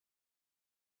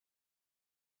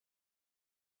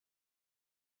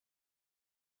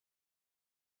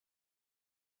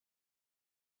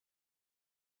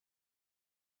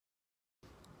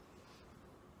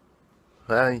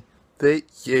Hi,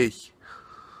 this is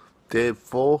the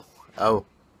full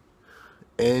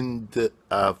end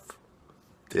of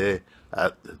the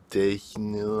at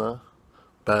Disneyland,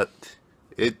 but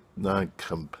it's not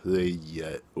complete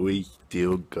yet. We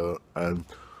still go on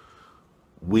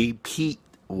repeat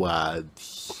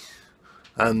rides.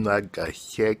 And like I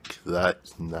said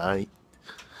last night,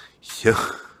 so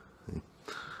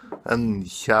I'm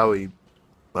sorry,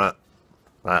 my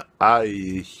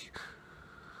eyes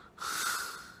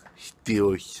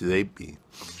still sleeping,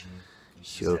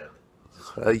 so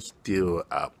I still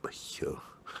up, so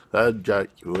I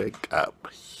just wake up,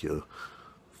 so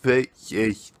this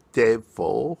is day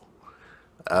 4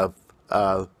 of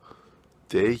our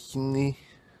Disney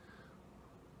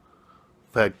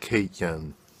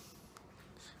vacation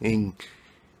in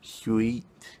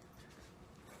suite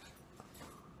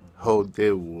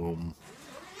hotel room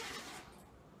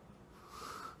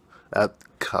at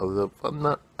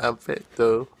California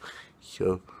Avenue.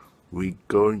 So we're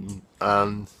going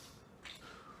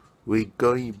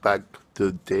back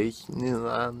to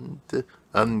Disneyland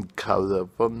and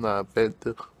California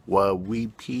Avenue while we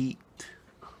repeat.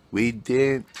 We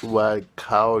didn't ride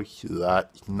cars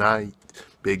last night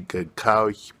because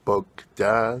cars broke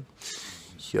down.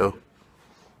 So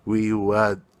we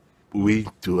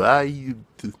drive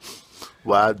to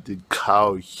ride the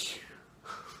cars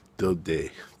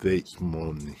today, this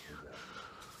morning.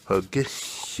 Okay,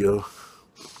 so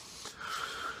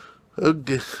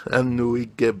and we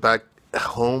get back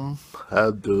home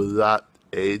after that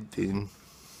eating.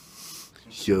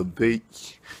 So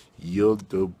this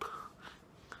YouTube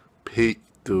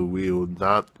picture will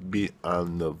not be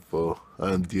on the phone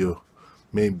until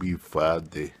maybe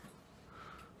Friday.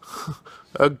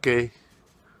 Okay.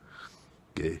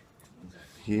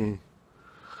 Yeah.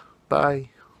 Bye.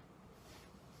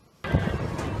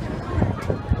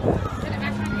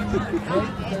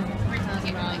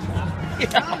 You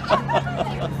can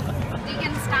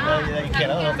stop. Yeah, you can. I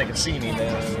don't know if they can see me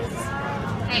now.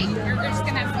 Hey, you're just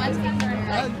gonna have one finger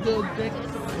and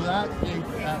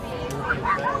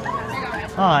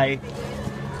Hi.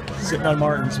 Sitting on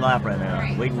Martin's lap right now,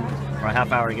 waiting for a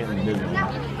half hour to get into Disney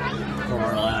for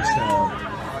our last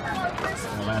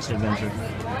adventure.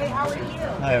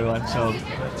 Hi everyone. So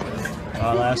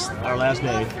our last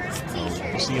day.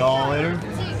 We'll see you all later.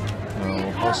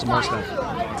 We'll post some more stuff.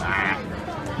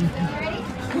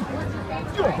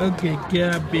 Okay,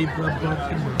 can't be broken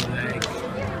leg.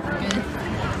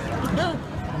 Now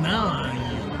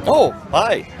Oh,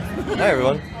 hi. Hi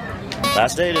everyone.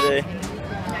 Last day today.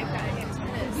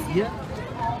 yeah,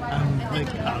 I'm like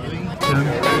Ali.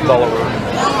 It's all over.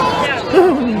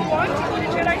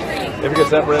 If it gets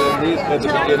separated, these at the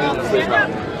beginning, please not.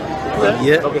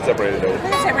 Yeah. Don't get separated over.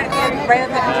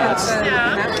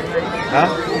 Huh?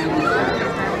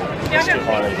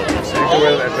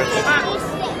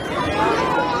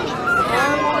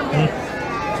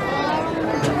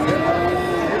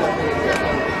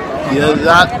 Yeah,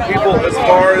 that People, as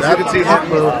far as you can see,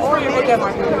 people.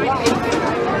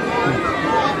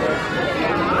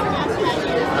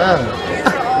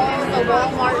 the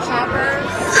Walmart shoppers.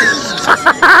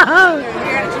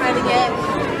 Here trying to get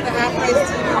the half-price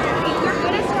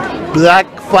TV. Black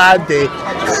Friday,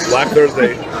 Black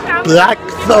Thursday. Black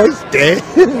Thursday,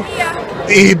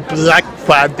 Black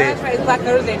Friday. That's right, it's Black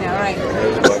Thursday now, right?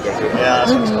 There's Black Thursday. Yeah,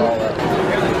 that's what it's called.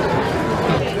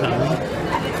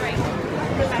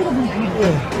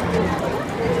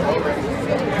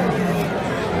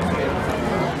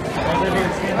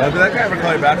 Did that guy ever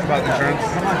call you back about insurance?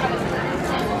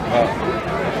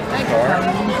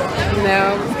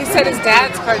 No, he said his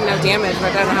dad's car had no damage, but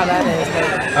I don't know how that is. But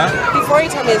before he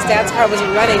told me his dad's car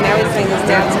wasn't running, now he's saying his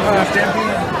dad's car.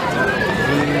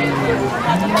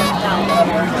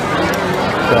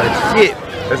 But shit,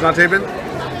 It's not taping?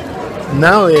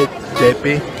 now it's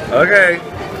Debbie. Okay.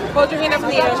 Hold your hand up in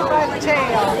the air.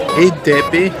 Hey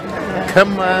Debbie,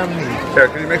 come on. Here,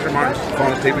 can you make sure Martin's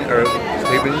phone is taping? Or is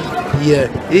taping? Yeah,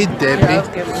 hey Debbie,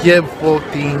 yeah,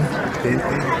 14.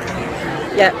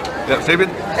 Yeah, Yeah, it's taping?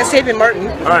 that's taping Martin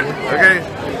Alright, okay.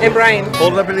 and Brian.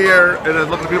 Hold it up in the air and then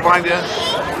look at the people behind you.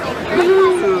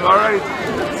 Alright.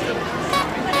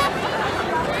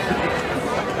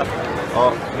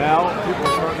 Oh, now people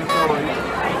are starting to throw it. You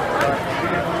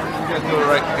guys do it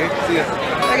right. Okay, see ya.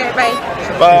 Okay, bye.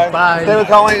 Bye. Bye. Stay with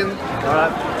Colleen.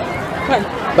 Alright.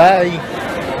 Bye.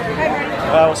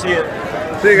 We'll see you.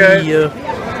 See you guys. See you.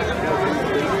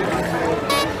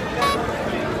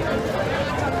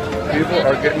 People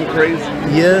are getting crazy.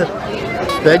 Yeah,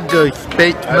 that goes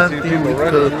Space I see Mountain people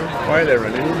because running. Why are they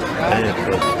running?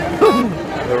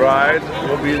 The ride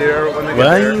will be there when they get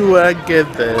why there. you I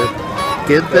get there?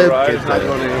 Get The up, ride's get not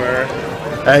going up. anywhere.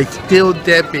 I still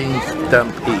dabbing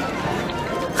Stumpy.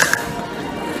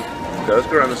 Okay, let's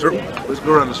go around the circle. Let's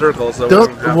go around the circle so we Don't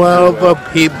don't have wow to. the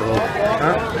people.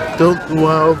 Huh? Don't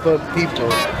wow the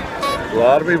people. A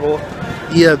lot of people.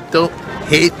 Yeah, don't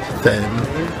hate them.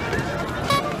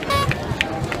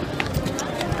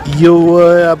 You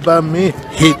worry about me.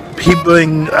 Hate people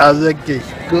in other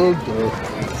school though.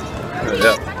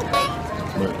 Yeah.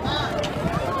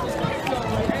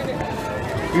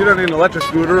 You don't need an electric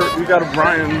scooter. You got a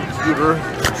Brian scooter.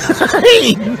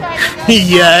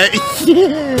 Yeah.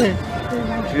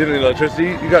 You don't need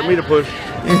electricity. You got me to push.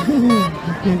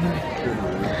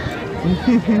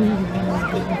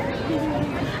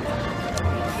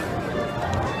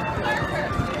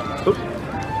 Oop.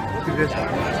 Look at this.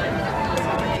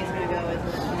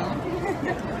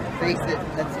 Face it,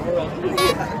 that's the world.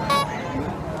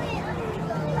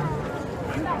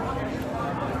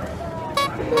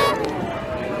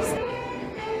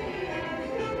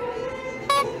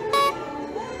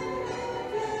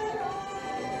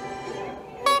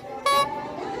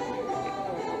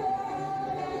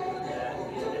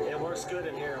 It works good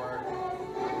in here, Mark.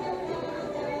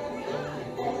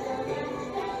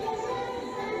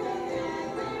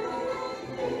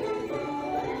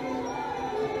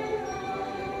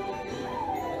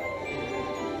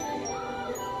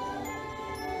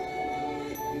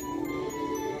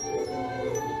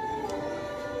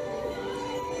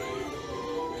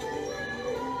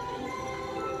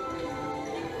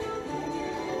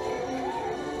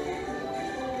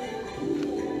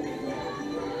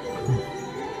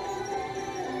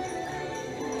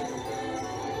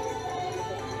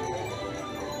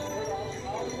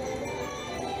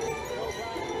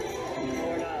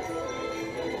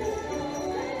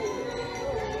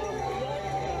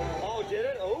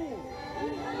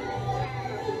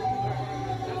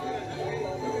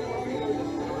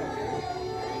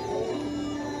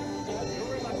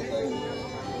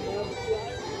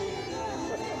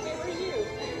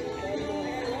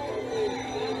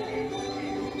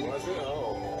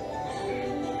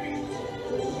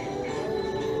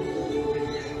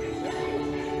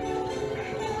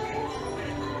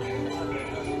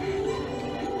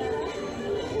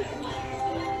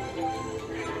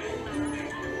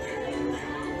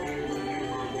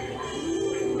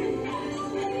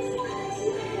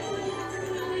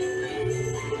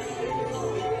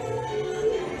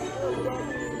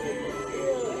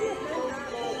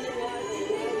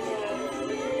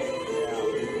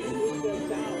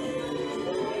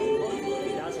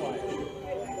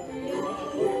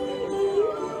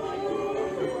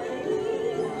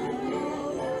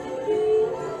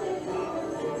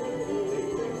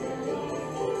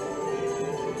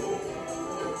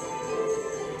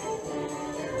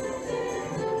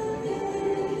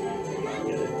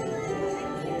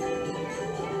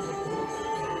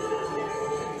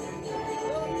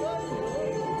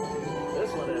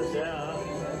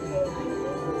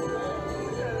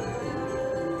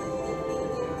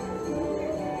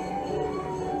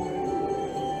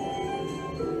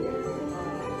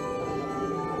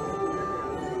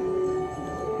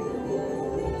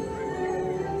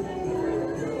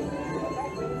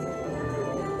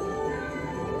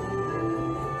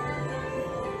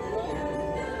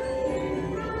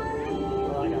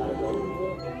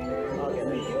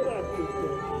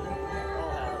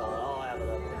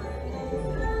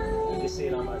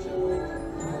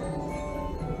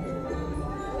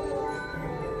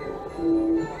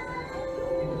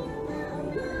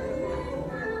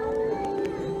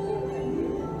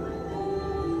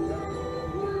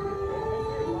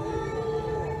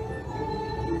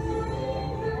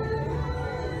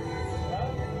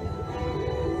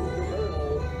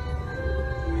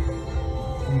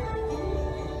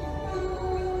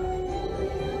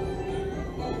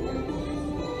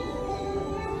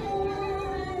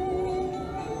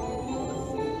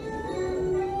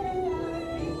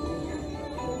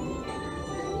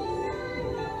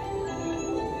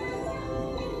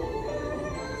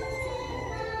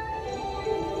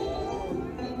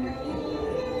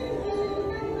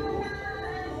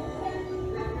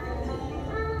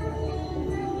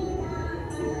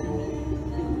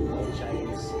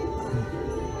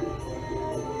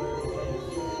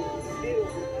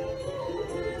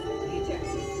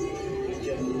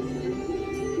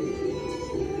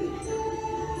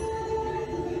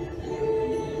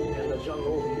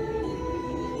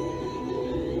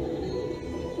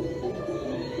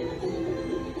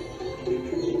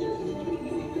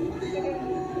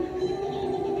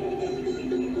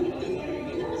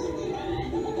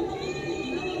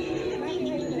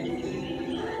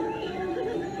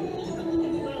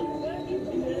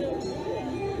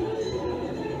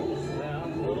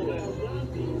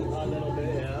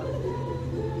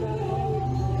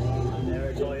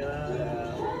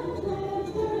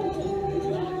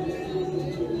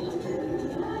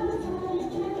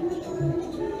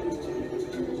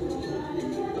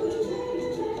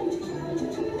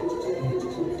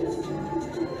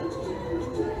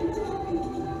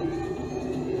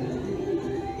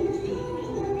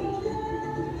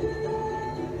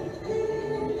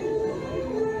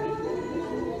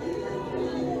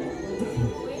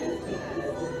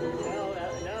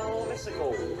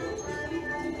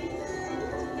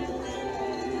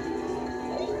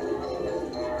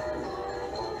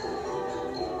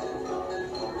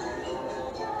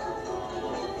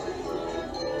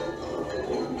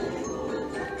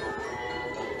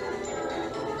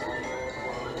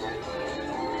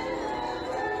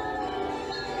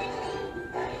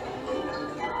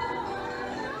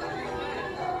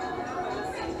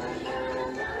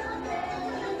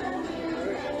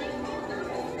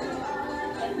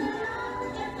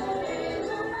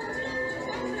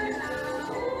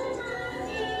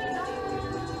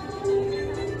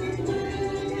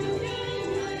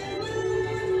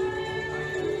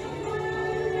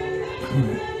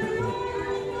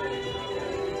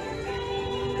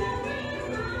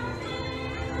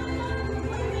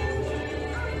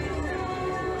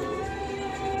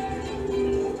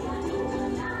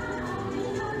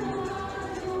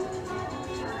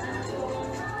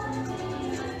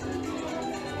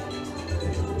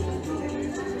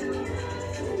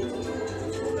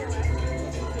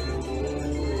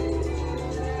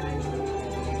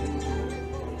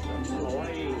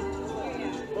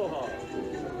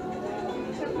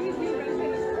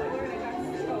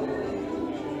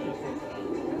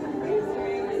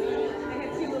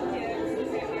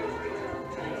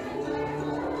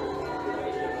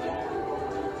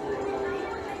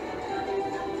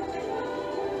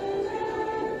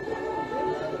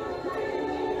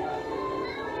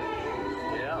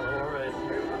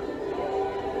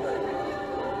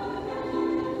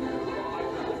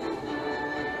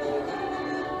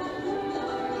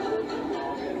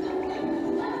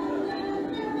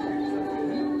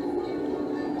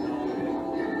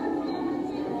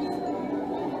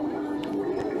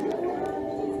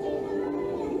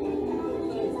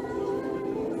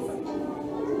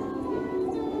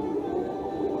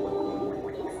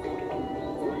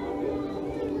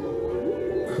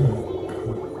 Hey,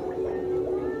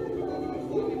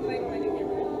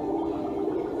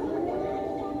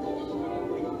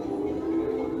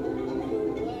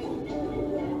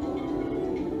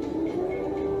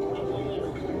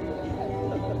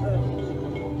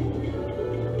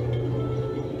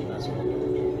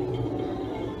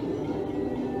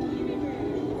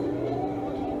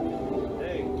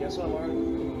 guess what, Mark?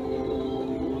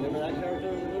 Remember that character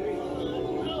in the movie?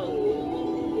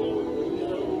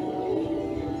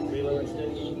 Lilo and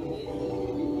Stitch.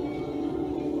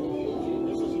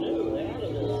 This is new. They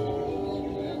added this.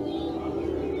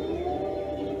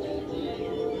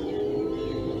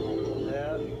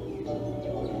 Yeah.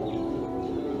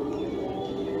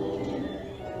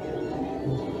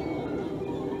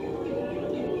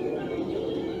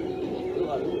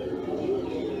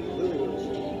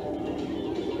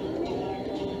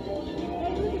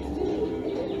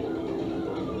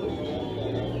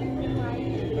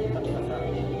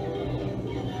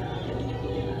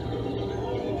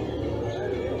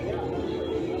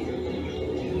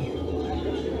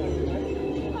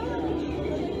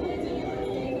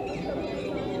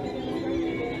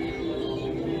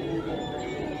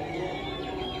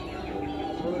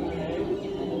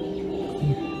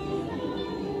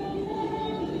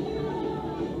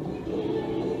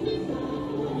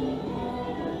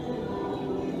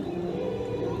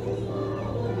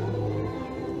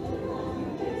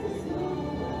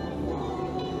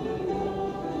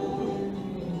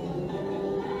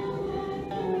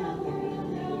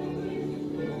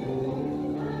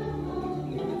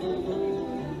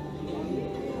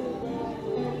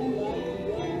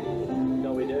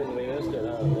 No, we didn't. We missed it,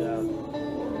 huh? Yeah.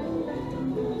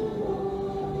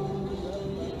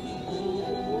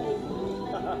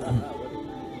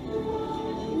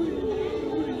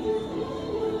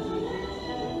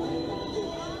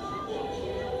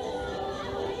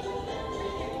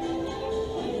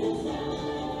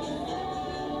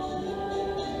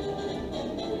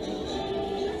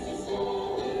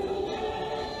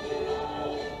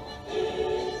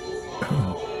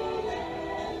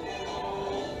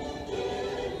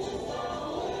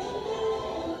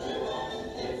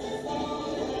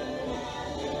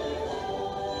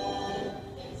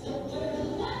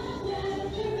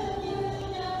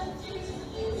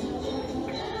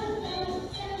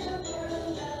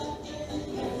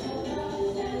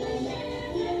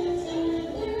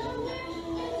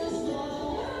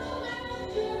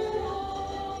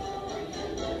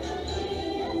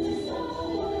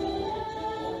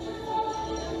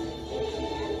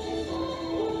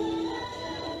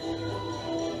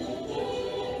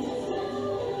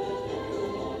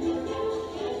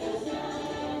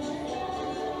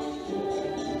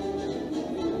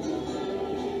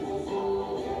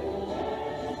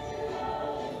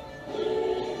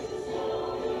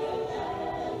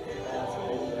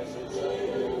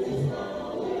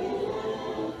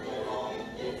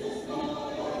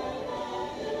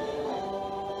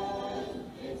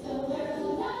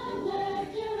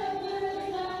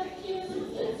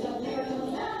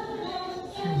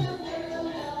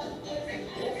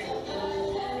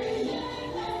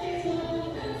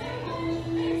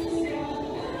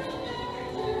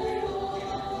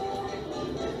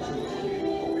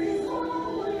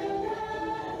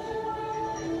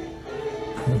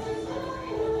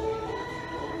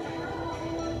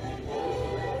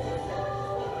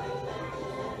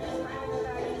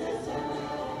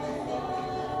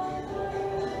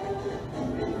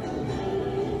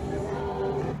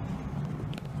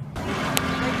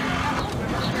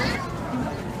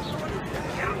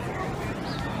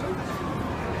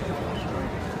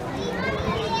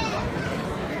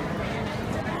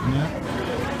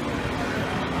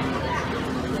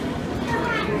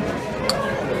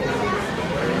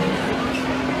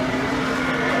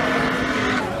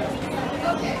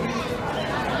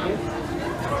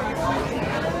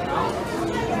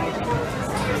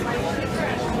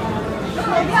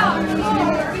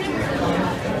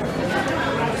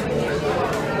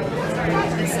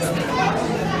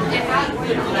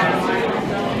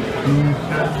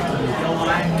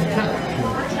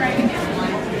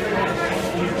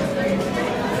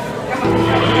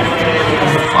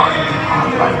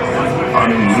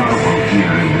 Unmovable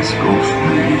here in this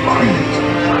ghostly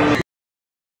environment.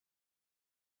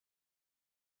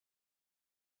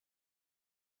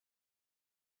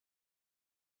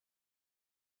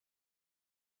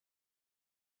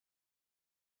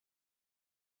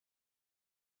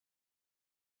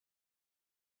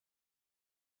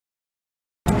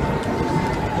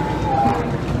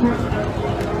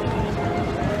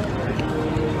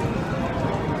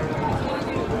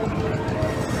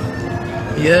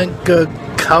 Yanka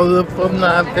California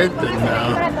Adventure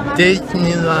now,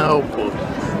 Disneyland Open,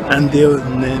 and they'll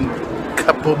name a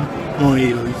couple more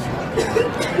years.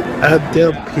 Out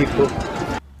there, people.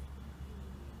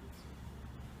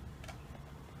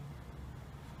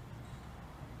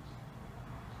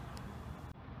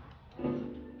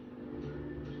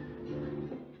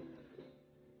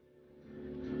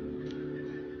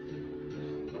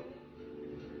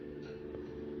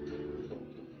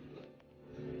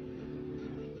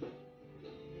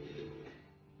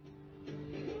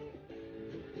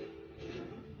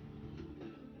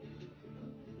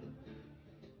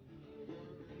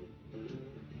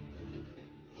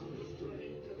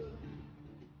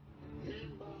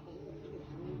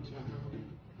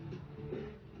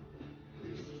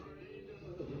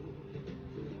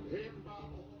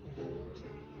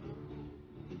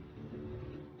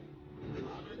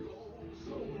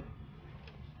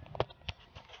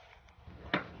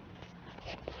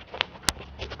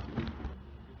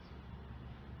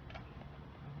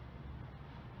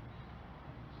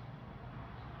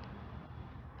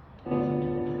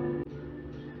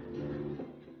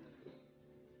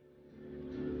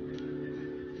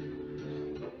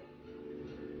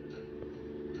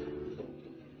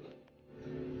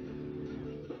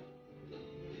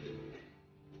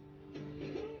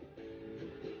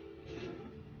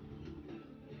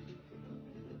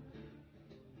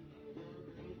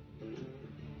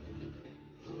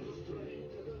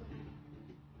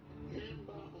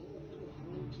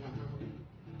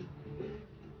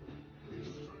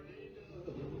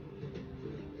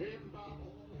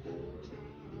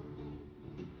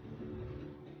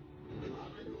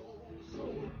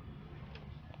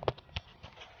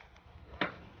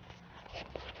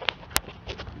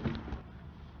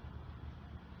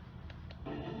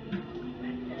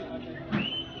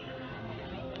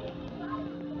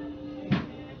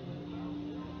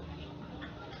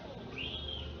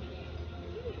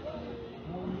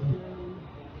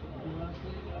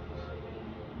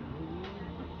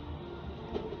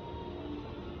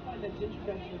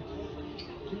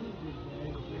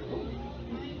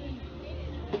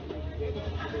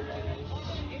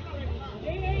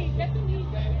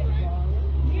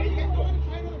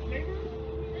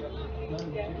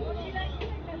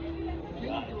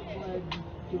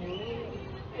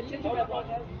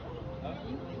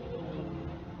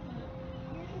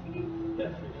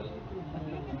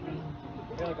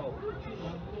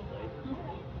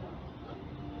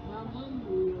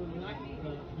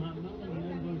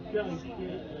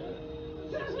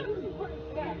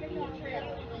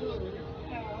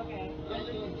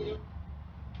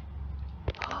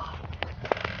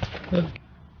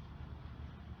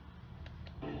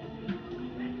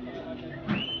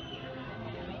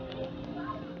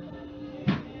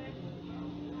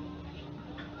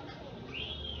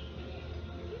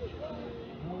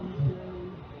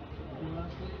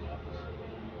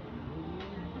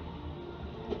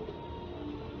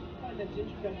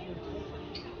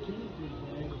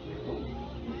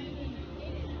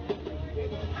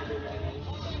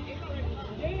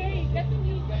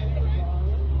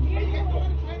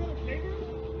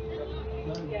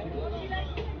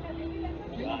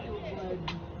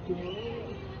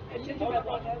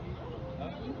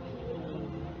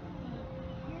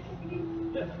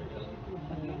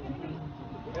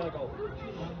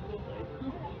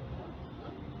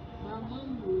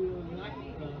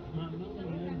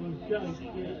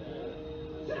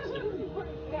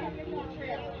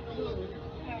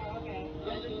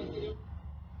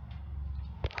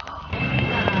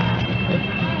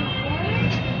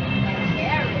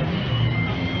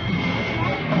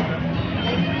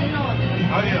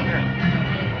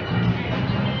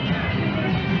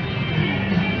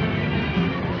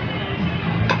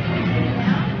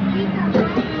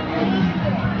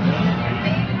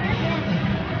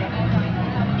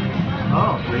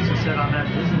 Oh, Lisa said on that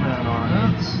Disneyland on.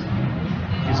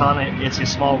 It's on it. It's a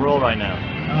small world right now.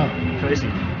 Oh, Crazy.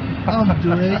 I'll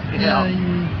do it. Yeah.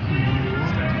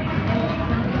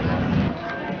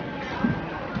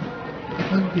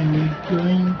 Okay, we're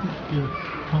going to go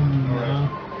home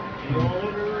now.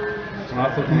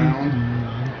 Awesome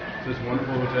around. This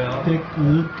wonderful hotel. Take a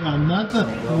look at another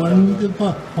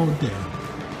wonderful hotel.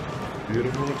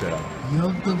 Beautiful hotel.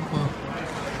 Beautiful.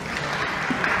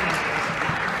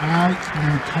 I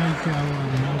can take our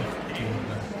mouth to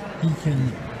he can.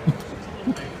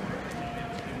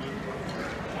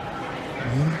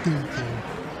 Beautiful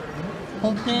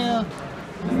hotel.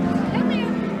 Come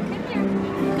here.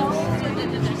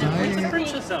 It's a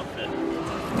princess outfit.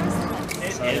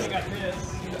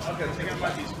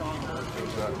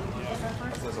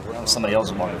 Somebody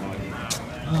else wanted.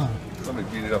 Oh. Somebody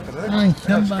beat it up today. Oh,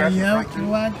 somebody else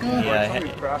walk up? Yeah,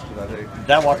 Somebody crashed it that day.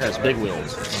 that walker has big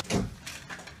wheels.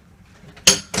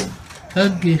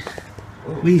 Okay,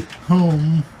 we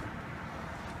home.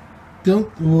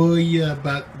 Don't worry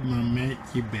about my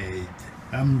messy bed.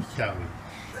 I'm sorry.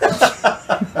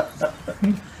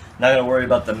 Not gonna worry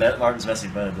about the Martin's messy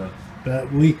bed though.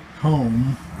 But we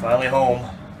home. Finally home.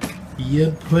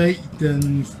 Your place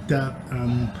doesn't stop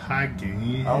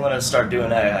unpacking. I'm gonna start doing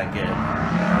that. I get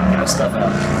my stuff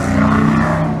out.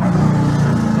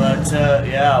 But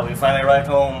yeah, we finally arrived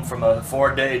home from a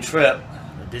 4-day trip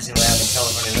at Disneyland and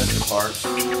California Adventure Park,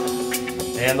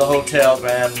 and the hotel,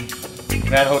 Grand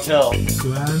Hotel,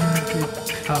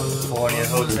 California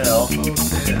Hotel,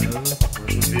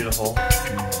 which was beautiful.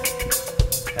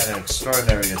 Had an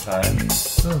extraordinary good time.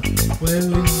 Oh, where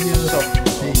was your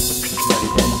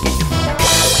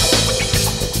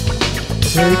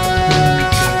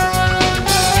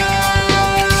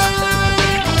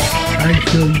I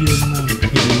show you my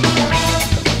pin.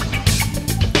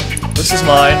 This is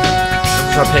mine.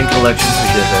 This is our pin collection we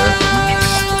did there.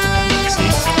 See,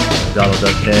 Donald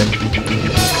Duck pin.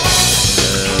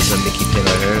 There's a Mickey pin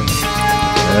right here.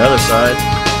 On the other side,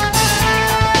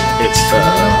 it's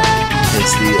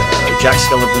the Jack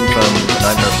Skellington from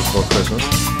Nightmare Before Christmas.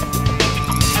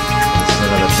 This is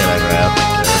another pin I grabbed there.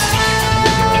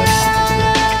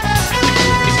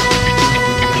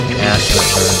 Ash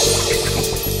returns.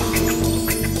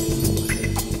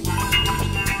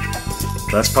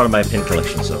 That's part of my pin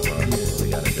collection so far.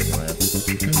 We got at Disneyland.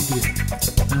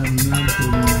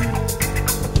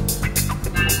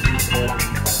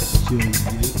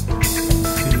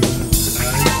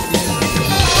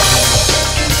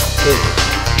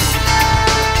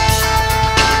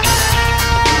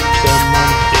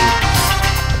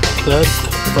 That's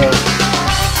but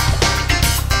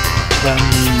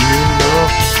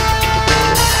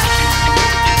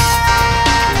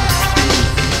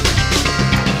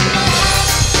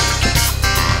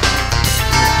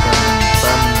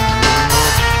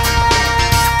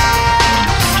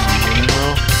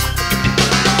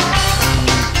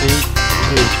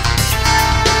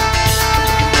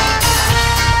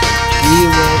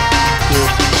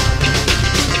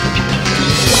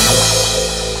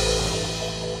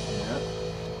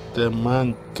the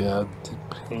man got the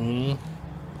pain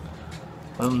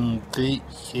and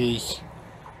this is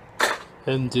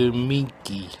and the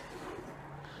Mickey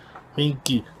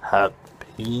had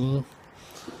pain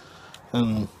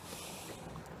and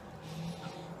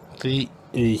this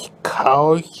is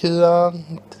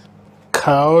Cowsland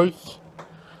cows.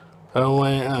 I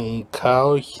went on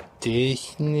cows,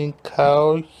 Disney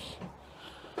cows.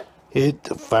 It's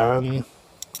fun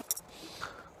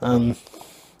and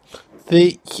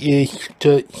this is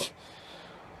just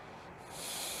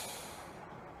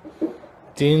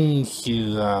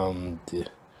Disneyland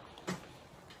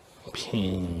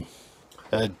pin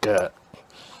I got.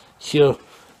 So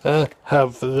I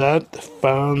have a lot of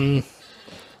fun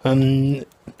and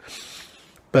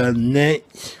but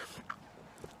next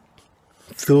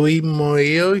 3 more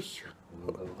years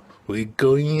we're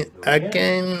going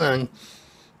again and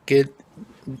get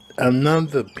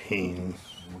another pin.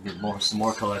 We'll get some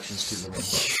more collections to them.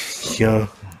 So,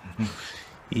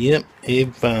 yep,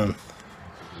 it's fun.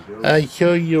 I'll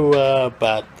show you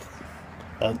about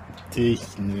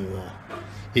Disneyland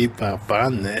if I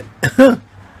find it.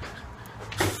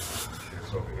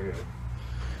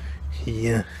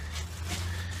 Yeah.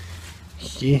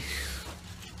 See?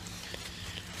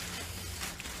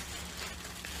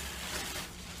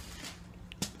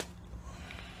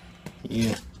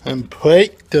 Yeah. I'm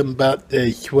playing about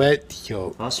the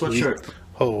sweatshirt. Sweatshirt.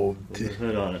 Hold. With the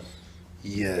hood on it.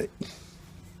 Yeah.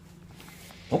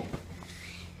 Oh.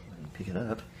 Pick it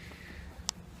up.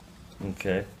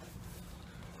 Okay.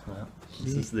 Well,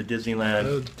 this is the Disneyland.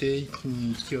 Oh,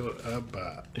 Disney shirt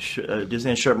about.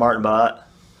 Disneyland shirt Martin bought.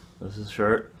 This is a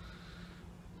shirt.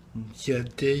 Yeah,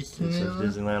 It Disney says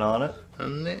Disneyland on it.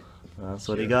 on it. That's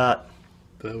what he got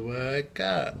That's what I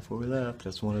got. before we left.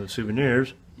 That's one of the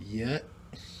souvenirs. Yeah.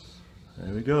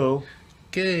 There we go.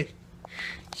 Okay.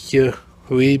 So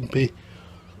we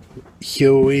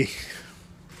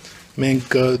may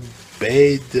go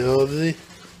bed early.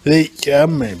 I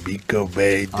maybe go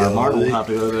bed Martin will early. have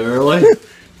to go there early.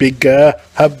 Because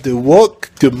I have to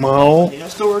work tomorrow. He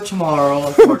has to work tomorrow,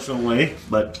 unfortunately,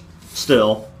 but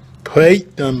still. Play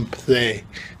and play.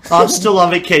 I'm still on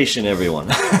vacation, everyone.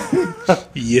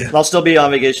 Yeah. I'll still be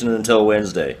on vacation until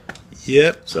Wednesday.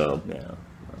 Yep. So, yeah.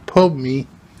 Pull me.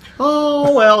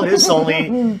 Oh, well, it's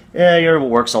only, yeah, your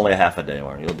work's only a half a day,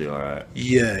 Martin. You'll be alright.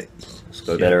 Yeah. Just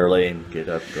go to bed early and get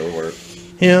up and go to work.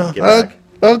 Yeah. Get back.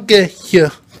 Okay.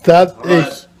 So that All right.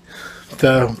 is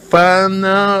the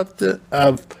final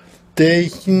of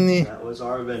Disney That was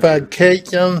our adventure.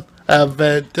 vacation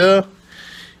adventure.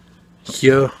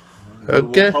 So, We will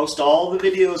okay. post all the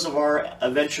videos of our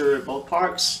adventure at both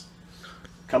parks.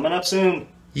 Coming up soon.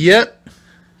 Yep.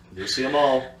 You'll see them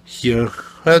all. So,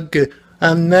 okay.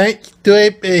 And next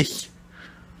trip is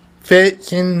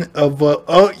fishing over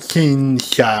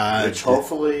Oceanside. Which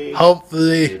hopefully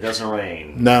Hopefully, it doesn't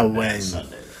rain. no next rain.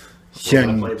 Sunday. We're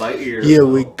gonna play by ear. Here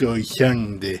we go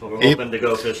Sunday. We're If, hoping to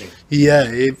go fishing. yeah,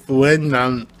 if we're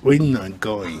not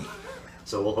going.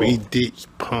 So we'll We hope. ditch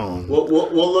pond.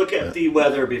 We'll look at the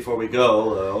weather before we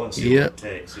go, though, and see Yeah. what it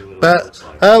takes. See what it But looks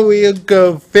like. I will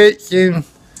go fishing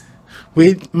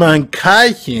with my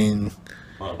cousin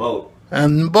On a boat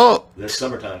and boat this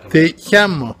summertime. Coming this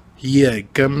summer. Yeah,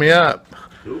 coming up.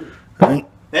 up. Ooh. And,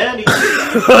 And he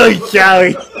oh,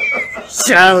 sorry.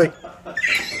 Sorry.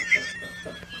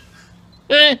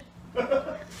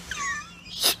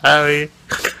 Sorry.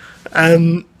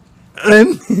 And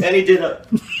and he did a.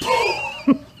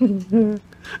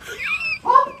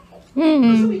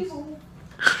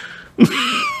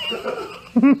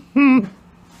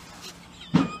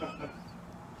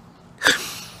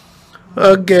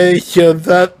 okay, so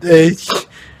that is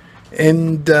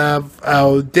end of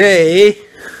our day.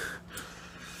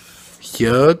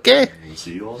 So okay. We'll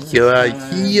see you all next So I time.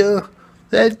 see you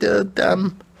later.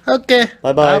 Okay.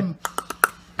 Bye-bye.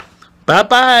 Bye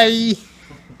bye.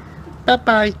 Bye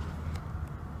bye.